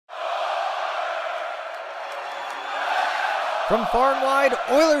From far and wide,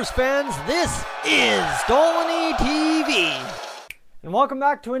 Oilers fans, this is Dolynny TV. And welcome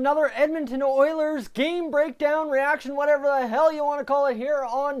back to another Edmonton Oilers game breakdown, reaction, whatever the hell you want to call it here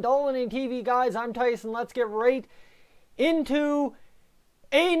on Dolynny TV, guys. I'm Tyson. Let's get right into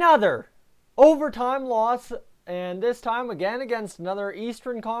another overtime loss. And this time, again, against another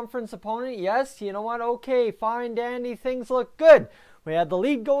Eastern Conference opponent. Yes, you know what? Okay, fine, dandy. Things look good. We had the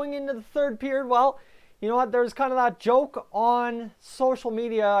lead going into the third period. Well, you know what? There's kind of that joke on social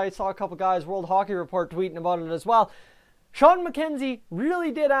media. I saw a couple guys, World Hockey Report, tweeting about it as well. Sean McKenzie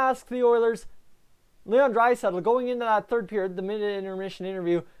really did ask the Oilers, Leon Draisaitl, going into that third period, the mid-intermission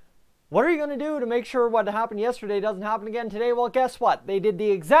interview, what are you going to do to make sure what happened yesterday doesn't happen again today? Well, guess what? They did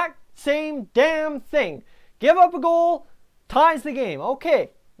the exact same damn thing. Give up a goal, ties the game. Okay,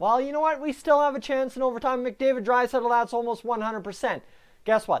 well, you know what? We still have a chance in overtime. McDavid, Draisaitl, that's almost 100%.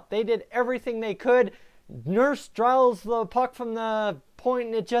 Guess what? They did everything they could. Nurse drills the puck from the point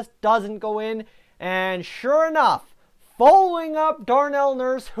and it just doesn't go in. And sure enough, following up Darnell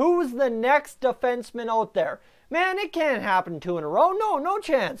Nurse, who's the next defenseman out there? Man, it can't happen two in a row. No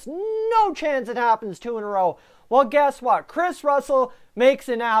chance. No chance it happens two in a row. Well, guess what? Kris Russell makes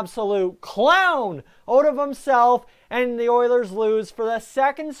an absolute clown out of himself, and the Oilers lose for the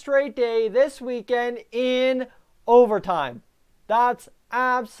second straight day this weekend in overtime. That's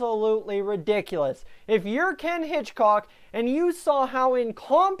absolutely ridiculous. If you're Ken Hitchcock and you saw how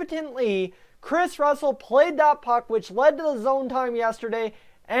incompetently Kris Russell played that puck, which led to the zone time yesterday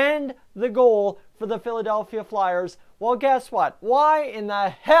and the goal for the Philadelphia Flyers, well, guess what? Why in the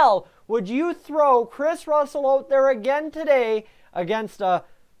hell would you throw Kris Russell out there again today against a,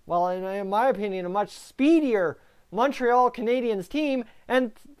 well, in my opinion, a much speedier Montreal Canadiens team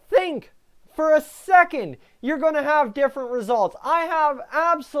and think for a second you're going to have different results? I have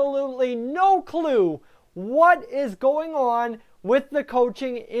absolutely no clue what is going on with the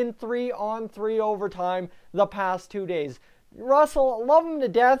coaching in 3-on-3 overtime the past 2 days. Russell, love him to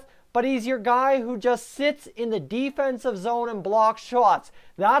death, but he's your guy who just sits in the defensive zone and blocks shots.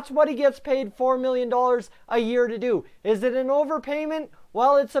 That's what he gets paid $4 million a year to do. Is it an overpayment?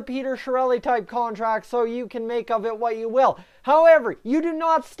 Well, it's a Peter Chiarelli type contract, so you can make of it what you will. However, you do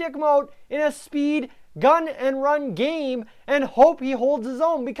not stick him out in a speed, gun and run game and hope he holds his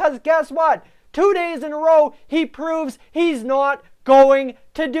own, because guess what? 2 days in a row, he proves he's not going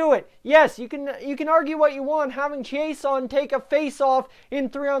to do it. Yes, you can argue what you want, having Chiasson take a face-off in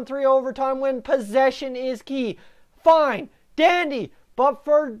 3-on-3 overtime when possession is key. Fine, dandy, but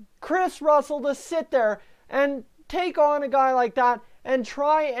for Kris Russell to sit there and take on a guy like that and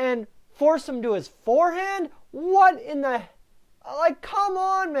try and force him to his forehand? What in the... Like, come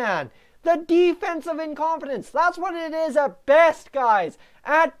on, man. The defensive incompetence. That's what it is at best, guys.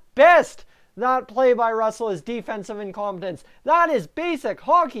 At best. That play by Russell is defensive incompetence. That is basic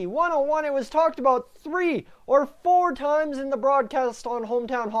hockey 101. It was talked about 3 or 4 times in the broadcast on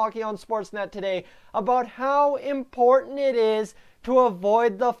Hometown Hockey on Sportsnet today about how important it is to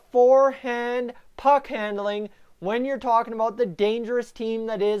avoid the forehand puck handling when you're talking about the dangerous team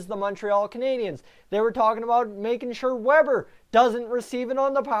that is the Montreal Canadiens. They were talking about making sure Weber doesn't receive it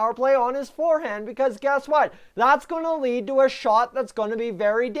on the power play on his forehand, because guess what? That's going to lead to a shot that's going to be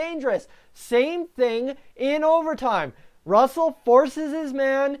very dangerous. Same thing in overtime. Russell forces his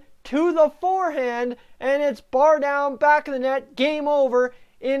man to the forehand and it's bar down, back of the net, game over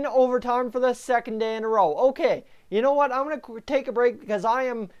in overtime for the second day in a row. Okay, you know what? I'm going to take a break because I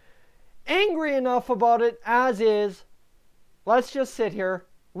am angry enough about it as is. Let's just sit here,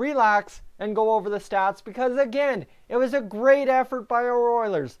 relax, and go over the stats, because again, it was a great effort by our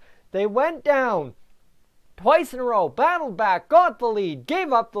Oilers. They went down twice in a row, battled back, got the lead,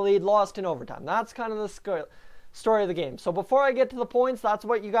 gave up the lead, lost in overtime. That's kind of the story of the game. So before I get to the points, that's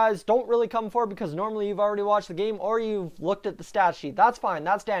what you guys don't really come for, because normally you've already watched the game or you've looked at the stat sheet. That's fine,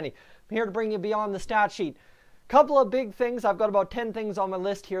 that's dandy. I'm here to bring you beyond the stat sheet. Couple of big things. I've got about 10 things on my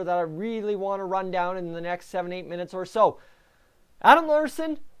list here that I really want to run down in the next 7-8 minutes or so. Adam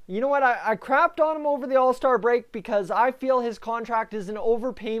Larsson, you know what? I crapped on him over the All-Star break because I feel his contract is an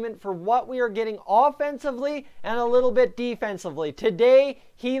overpayment for what we are getting offensively and a little bit defensively. Today,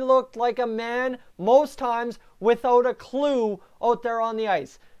 he looked like a man most times without a clue out there on the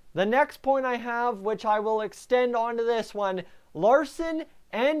ice. The next point I have, which I will extend onto this one, Larsson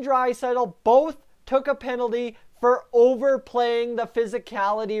and Draisaitl both took a penalty for overplaying the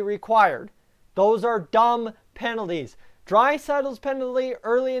physicality required. Those are dumb penalties. Draisaitl's penalty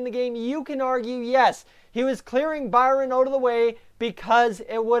early in the game, you can argue, yes, he was clearing Byron out of the way because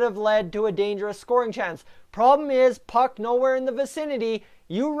it would have led to a dangerous scoring chance. Problem is, puck nowhere in the vicinity.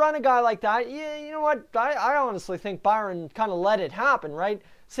 You run a guy like that, you know what? I honestly think Byron kind of let it happen, right?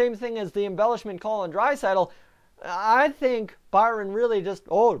 Same thing as the embellishment call on Draisaitl. I think Byron really just,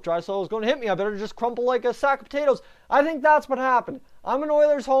 oh, Draisaitl's going to hit me. I better just crumple like a sack of potatoes. I think that's what happened. I'm an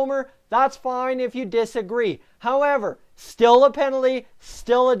Oilers homer. That's fine if you disagree. However, still a penalty,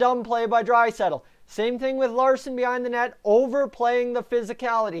 still a dumb play by Draisaitl. Same thing with Larson behind the net, overplaying the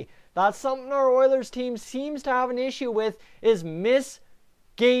physicality. That's something our Oilers team seems to have an issue with, is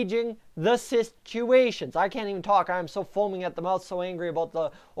misgauging the situations. I can't even talk. I'm so foaming at the mouth, so angry about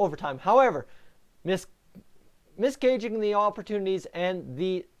the overtime. However, misgauging the opportunities and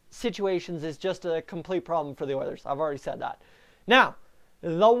the situations is just a complete problem for the Oilers. I've already said that. Now,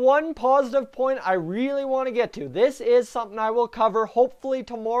 the one positive point I really want to get to. This is something I will cover hopefully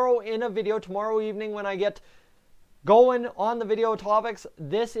tomorrow in a video, tomorrow evening when I get going on the video topics.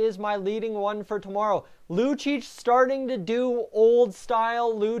 This is my leading one for tomorrow. Lucic starting to do old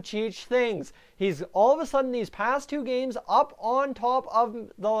style Lucic things. He's all of a sudden these past 2 games up on top of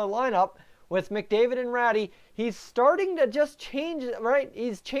the lineup with McDavid and Ratty. He's starting to just change, right?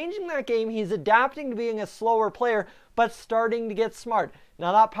 He's changing that game. He's adapting to being a slower player, but starting to get smart.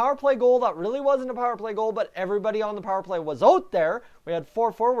 Now that power play goal, that really wasn't a power play goal, but everybody on the power play was out there. We had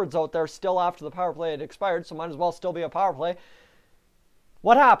 4 forwards out there still after the power play had expired, so might as well still be a power play.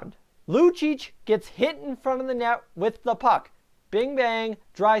 What happened? Lucic gets hit in front of the net with the puck. Bing bang,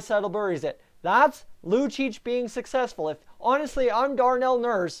 Draisaitl buries it. That's Lucic being successful. If honestly I'm Darnell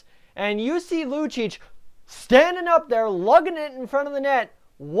Nurse and you see Lucic standing up there lugging it in front of the net,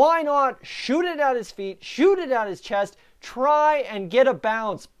 why not shoot it at his feet, shoot it at his chest, try and get a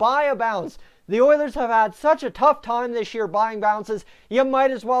bounce, buy a bounce. The Oilers have had such a tough time this year buying bounces, you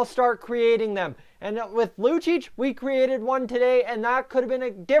might as well start creating them. And with Lucic, we created one today, and that could have been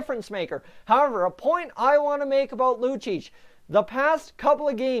a difference maker. However, a point I want to make about Lucic, the past couple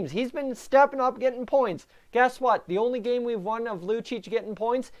of games, he's been stepping up getting points. Guess what? The only game we've won of Lucic getting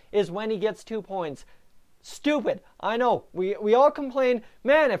points is when he gets 2 points. Stupid. I know. We all complain,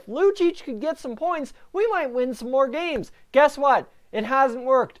 man, if Lucic could get some points, we might win some more games. Guess what? It hasn't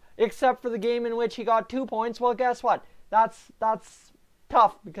worked, except for the game in which he got 2 points. Well, guess what? That's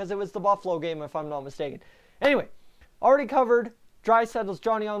tough because it was the Buffalo game, if I'm not mistaken. Anyway, already covered Draisaitl's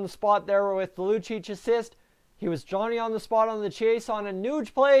Johnny on the spot there with the Lucic assist. He was Johnny on the spot on the chase on a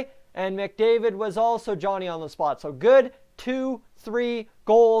Nuge play, and McDavid was also Johnny on the spot. So good 2-3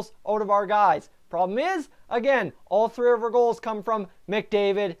 goals out of our guys. Problem is, again, all 3 of our goals come from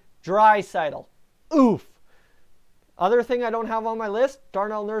McDavid, Draisaitl. Oof. Other thing I don't have on my list,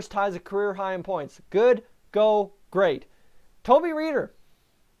 Darnell Nurse ties a career high in points. Good, go, great. Toby Reeder.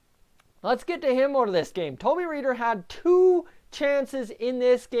 Let's get to him out of this game. Toby Reeder had 2 chances in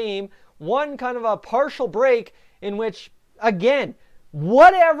this game. One kind of a partial break in which, again,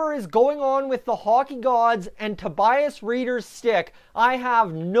 whatever is going on with the hockey gods and Tobias Reeder's stick, I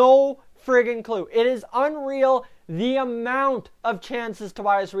have no friggin' clue. It is unreal the amount of chances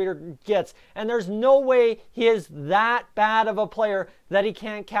Tobias Reeder gets, and there's no way he is that bad of a player that he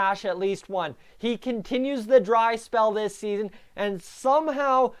can't cash at least one. He continues the dry spell this season, and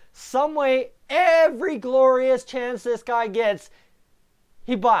somehow, someway, every glorious chance this guy gets,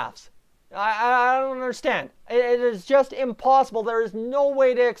 he blasts. I don't understand. It is just impossible. There is no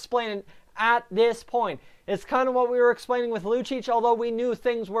way to explain it at this point. It's kind of what we were explaining with Lucic, although we knew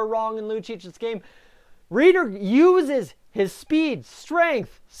things were wrong in Lucic's game. Reeder uses his speed,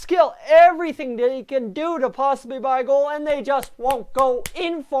 strength, skill, everything that he can do to possibly buy a goal, and they just won't go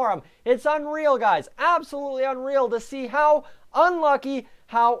in for him. It's unreal, guys. Absolutely unreal to see how unlucky,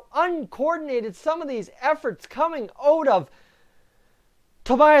 how uncoordinated some of these efforts coming out of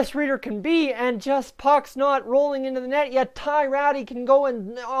Tobias Reeder can be, and just pucks not rolling into the net, yet Ty Ratty can go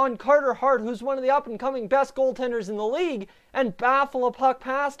on Carter Hart, who's one of the up-and-coming best goaltenders in the league, and baffle a puck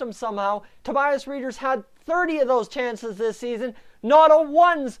past him somehow. Tobias Reeder's had 30 of those chances this season. Not a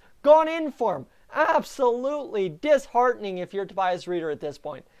one's gone in for him. Absolutely disheartening if you're Tobias Reeder at this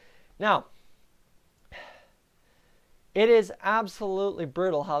point. Now, it is absolutely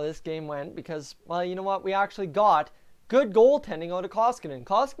brutal how this game went because, well, you know what? We actually got good goaltending out of Koskinen.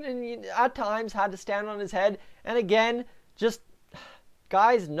 Koskinen at times had to stand on his head, and again, just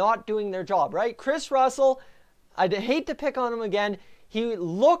guys not doing their job, right? Kris Russell, I'd hate to pick on him again. He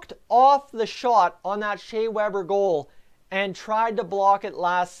looked off the shot on that Shea Weber goal and tried to block it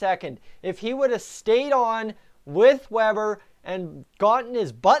last second. If he would have stayed on with Weber and gotten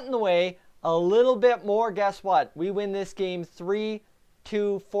his butt in the way a little bit more, guess what? We win this game 3-2,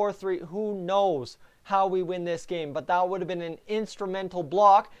 4-3. Who knows how we win this game? But that would have been an instrumental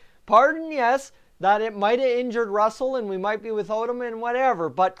block. Pardon, yes, that it might have injured Russell and we might be without him and whatever.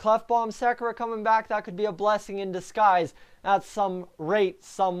 But Clefbaum, Sekera coming back, that could be a blessing in disguise at some rate,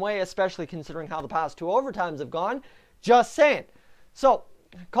 some way, especially considering how the past 2 overtimes have gone. Just saying. So,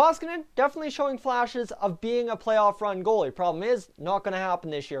 Koskinen definitely showing flashes of being a playoff run goalie. Problem is, not going to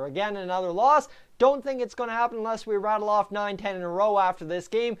happen this year. Again, another loss. Don't think it's going to happen unless we rattle off 9-10 in a row after this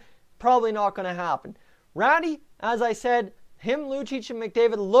game. Probably not going to happen. Ratty, as I said, him, Lucic, and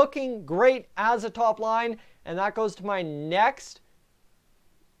McDavid looking great as a top line. And that goes to my next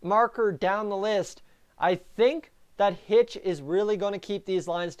marker down the list. I think that Hitch is really going to keep these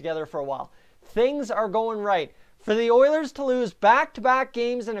lines together for a while. Things are going right. For the Oilers to lose back-to-back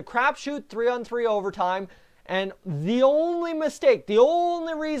games in a crapshoot 3-on-3 overtime, and the only mistake, the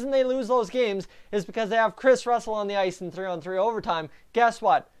only reason they lose those games is because they have Kris Russell on the ice in 3-on-3 overtime. Guess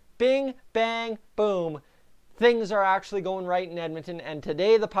what? Bing, bang, boom. Things are actually going right in Edmonton, and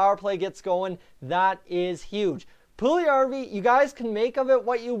today the power play gets going. That is huge. Puljujarvi, you guys can make of it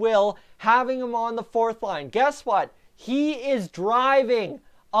what you will, having him on the 4th line. Guess what? He is driving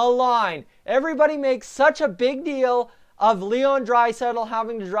a line. Everybody makes such a big deal of Leon Draisaitl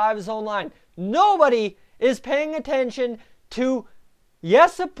having to drive his own line. Nobody is paying attention to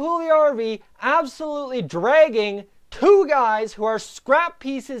Jesse Puljujarvi absolutely dragging 2 guys who are scrap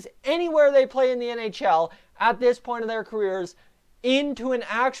pieces anywhere they play in the NHL at this point of their careers into an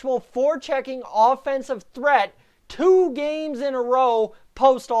actual forechecking offensive threat 2 games in a row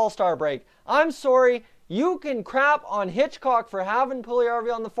post All-Star break. I'm sorry. You can crap on Hitchcock for having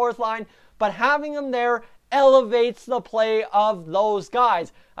Puljujarvi on the 4th line, but having him there elevates the play of those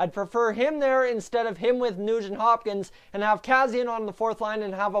guys. I'd prefer him there instead of him with Nugent Hopkins and have Kassian on the 4th line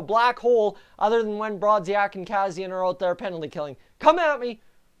and have a black hole other than when Brodziak and Kassian are out there penalty killing. Come at me.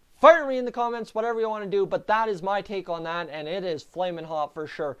 Fire me in the comments, whatever you want to do, but that is my take on that, and it is flaming hot for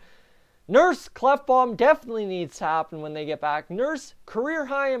sure. Nurse, Clefbaum definitely needs to happen when they get back. Nurse, career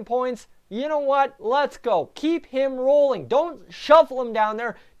high in points. You know what? Let's go. Keep him rolling. Don't shuffle him down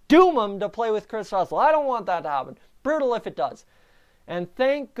there. Doom him to play with Kris Russell. I don't want that to happen. Brutal if it does. And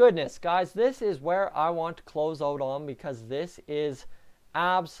thank goodness, guys, this is where I want to close out on because this is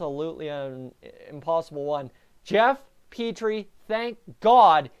absolutely an impossible one. Jeff Petrie, thank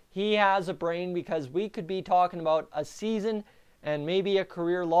God he has a brain because we could be talking about a season and maybe a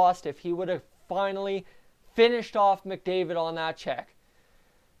career lost if he would have finally finished off McDavid on that check.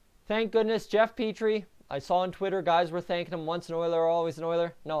 Thank goodness, Jeff Petrie. I saw on Twitter guys were thanking him, once an Oiler, always an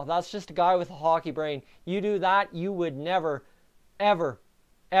Oiler. No, that's just a guy with a hockey brain. You do that, you would never, ever,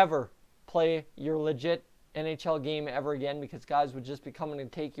 ever play your legit NHL game ever again because guys would just be coming to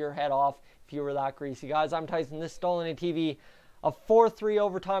take your head off if you were that greasy. Guys, I'm Tyson. This is Dolynny TV. A 4-3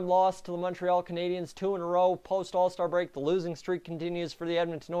 overtime loss to the Montreal Canadiens, 2 in a row post All-Star break. The losing streak continues for the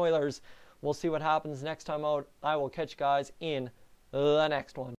Edmonton Oilers. We'll see what happens next time out. I will catch you guys in the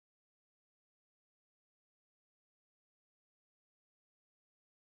next one.